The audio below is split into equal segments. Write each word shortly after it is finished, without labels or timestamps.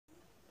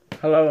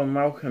Hello and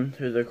welcome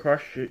to the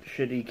Christchurch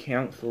City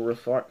Council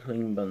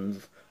recycling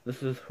bins.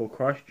 This is for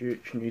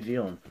Christchurch, New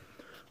Zealand.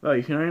 Well,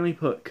 you can only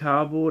put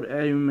cardboard,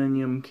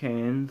 aluminium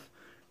cans,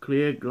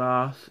 clear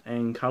glass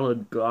and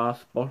coloured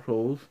glass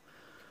bottles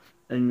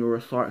in your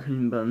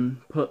recycling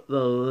bin. Put the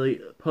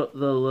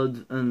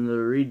lids in the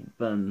red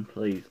bin,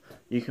 please.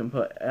 You can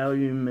put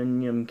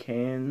aluminium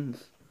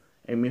cans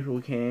and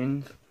metal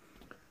cans,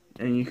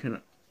 and you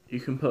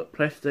can put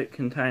plastic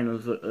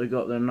containers that have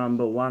got the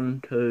number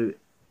 1, 2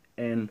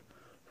 and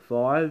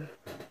 5.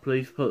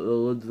 Please put the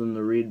lids in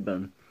the red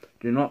bin.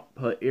 Do not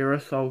put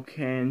aerosol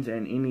cans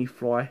and any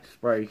fly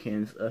spray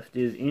cans. If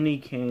there's any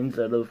cans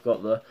that have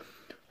got the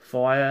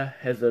fire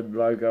hazard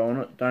logo on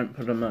it, don't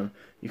put them in.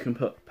 You can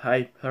put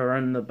paper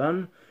in the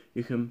bin.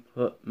 You can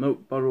put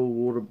milk bottle,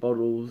 water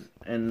bottles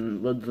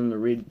and lids in the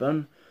red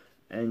bin,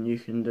 and you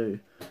can do,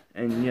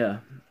 and yeah,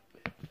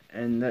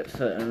 and that's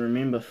it. And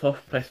remember,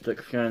 soft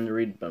plastics go in the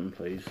red bin,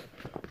 please.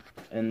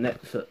 And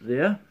that's it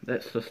there.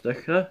 That's the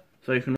sticker. So you can